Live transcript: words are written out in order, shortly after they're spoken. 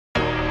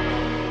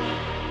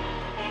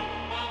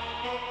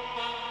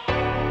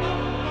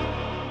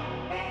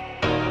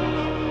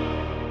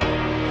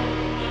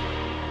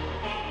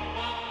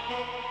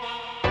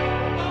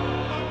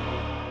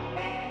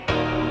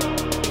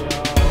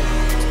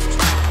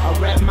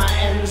my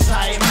ends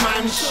like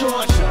man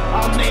short.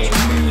 I make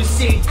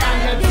music and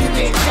I do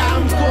it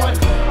damn good.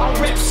 I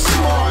rep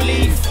small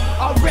leaf,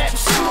 I rep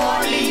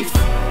small leaf.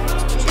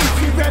 If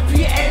you rep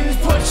your ends,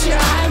 put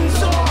your hands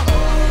up.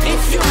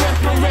 If you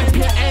rep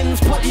your ends,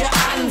 put your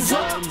hands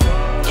up.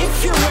 If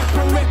you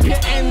rep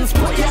your ends,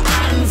 put your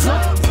hands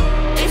up.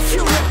 If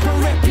you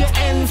rep your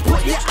ends,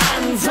 put your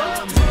hands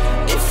up.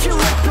 If you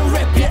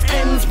rep your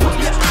ends, put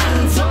your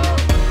hands up.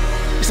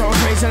 So I'm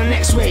praising the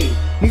next way.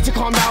 Need to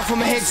calm down for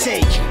my head's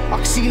sake. I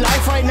can see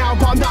life right now,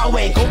 but I'm not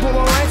awake. Open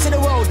my mind to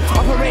the world,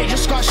 operate.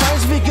 Just got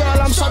shines with girl,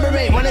 I'm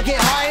sorry. Wanna get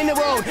high in the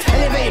world,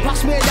 elevate.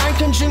 Pass me a dank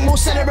and drink, we'll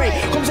celebrate.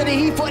 Come to the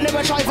heat, but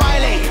never try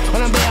violate.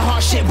 When I'm bare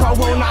hot shit, bro,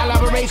 won't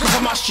elaborate, cause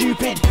I'm not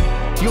stupid.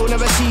 You'll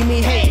never see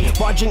me hate,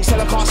 but I drink till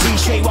I can't see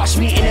straight. Watch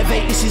me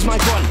innovate, this is my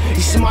gun,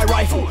 this is my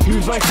rifle.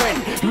 Who's my friend,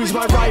 who's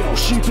my rival?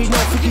 Stupid,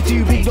 don't think you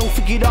too big, don't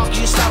think you dark,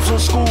 you stabs on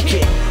school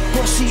kid.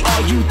 Pussy,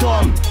 are you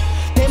dumb?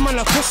 Them man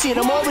a pussy and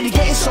I'm already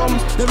getting some.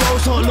 The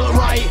roads don't look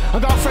right. I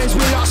got friends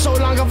been out so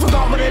long I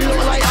forgot what they look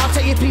like. I'll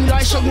take your pee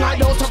like Shug Knight.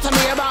 Don't talk to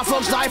me about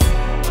thugs life.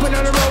 Been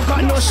on the road,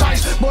 got no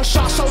sights. But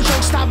shots, so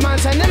drunk, stab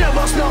mans and then there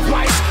was no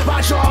bites.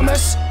 Bad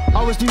dramas.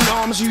 I was doing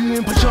arms, you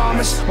in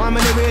pyjamas. I'm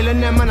in the real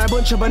and them and a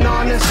bunch of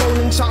bananas.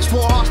 Rolling socks,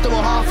 4 hearts, double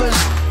halfers.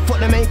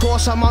 Put the main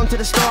course, I'm on to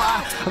the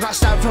starter. I got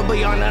stabbed for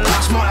beyond and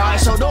lost my eye.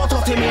 So don't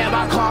talk to me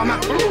about karma.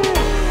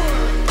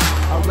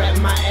 I rep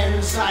my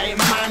ends like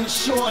man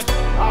short.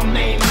 I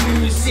make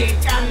music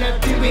and I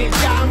do it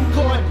damn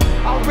good.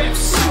 I rep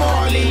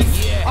small leaf,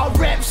 I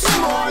rep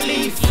small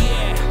leaf.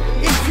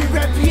 If you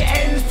rep your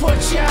ends, put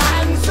your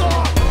hands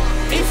up.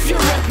 If you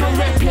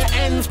rep your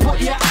ends, put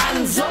your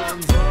hands up.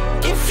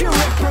 If you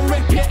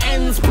rep your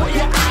ends, put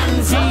your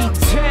hands up.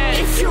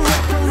 If you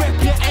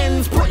rep your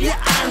ends, put your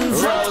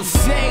hands up.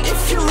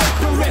 If you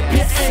rep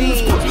your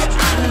ends, put your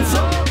hands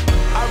up.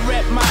 I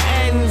rep my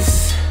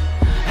ends.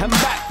 I'm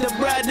back the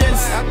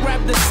brothers. I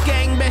grab the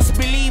skang, best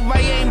believe I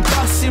ain't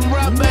busting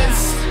rubbers.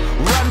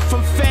 Run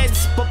from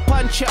feds, but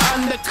punch you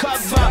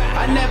undercover.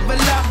 I never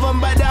love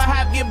them, but I'll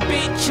have your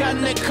bitch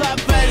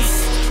undercovers.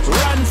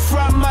 Run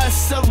from us,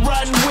 so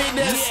run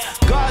with us.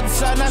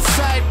 God's on our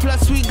side,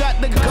 plus we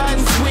got the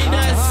guns with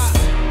us.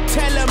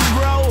 Tell them,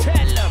 bro,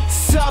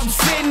 subs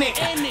in it.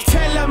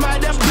 Tell them how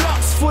the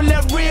block's full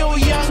of real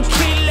young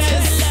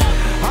killers.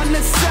 On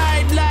the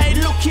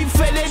sideline, looking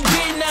for the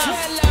dinner.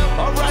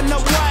 Or on the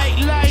white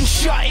line,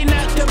 shutting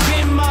out the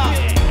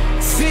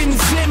bimmer. Zim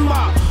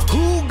Zimmer,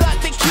 who got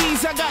the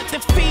keys? I got the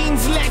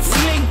fiends, let's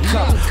link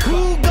her.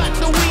 Who got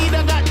the weed?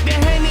 I got the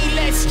Henny,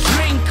 let's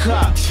drink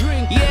her.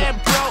 Yeah,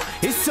 bro,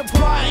 it's a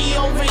party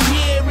over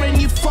here and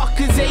you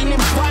fuckers ain't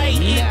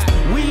invited.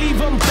 We leave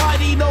them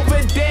bodied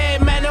over there,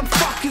 man, them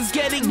fuckers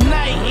get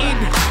ignited.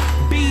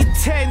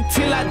 B10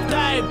 till I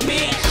die,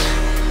 bitch.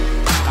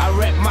 I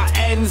rep my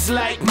ends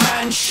like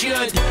man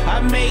should.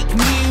 I make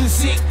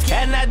music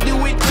and I do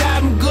it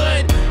damn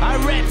good. I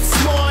rep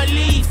small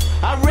leaf,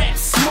 I rep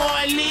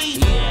small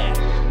leaf.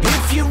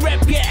 If you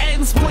rep your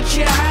ends, put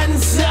your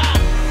hands up.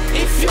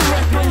 If you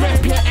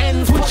rep your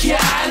ends,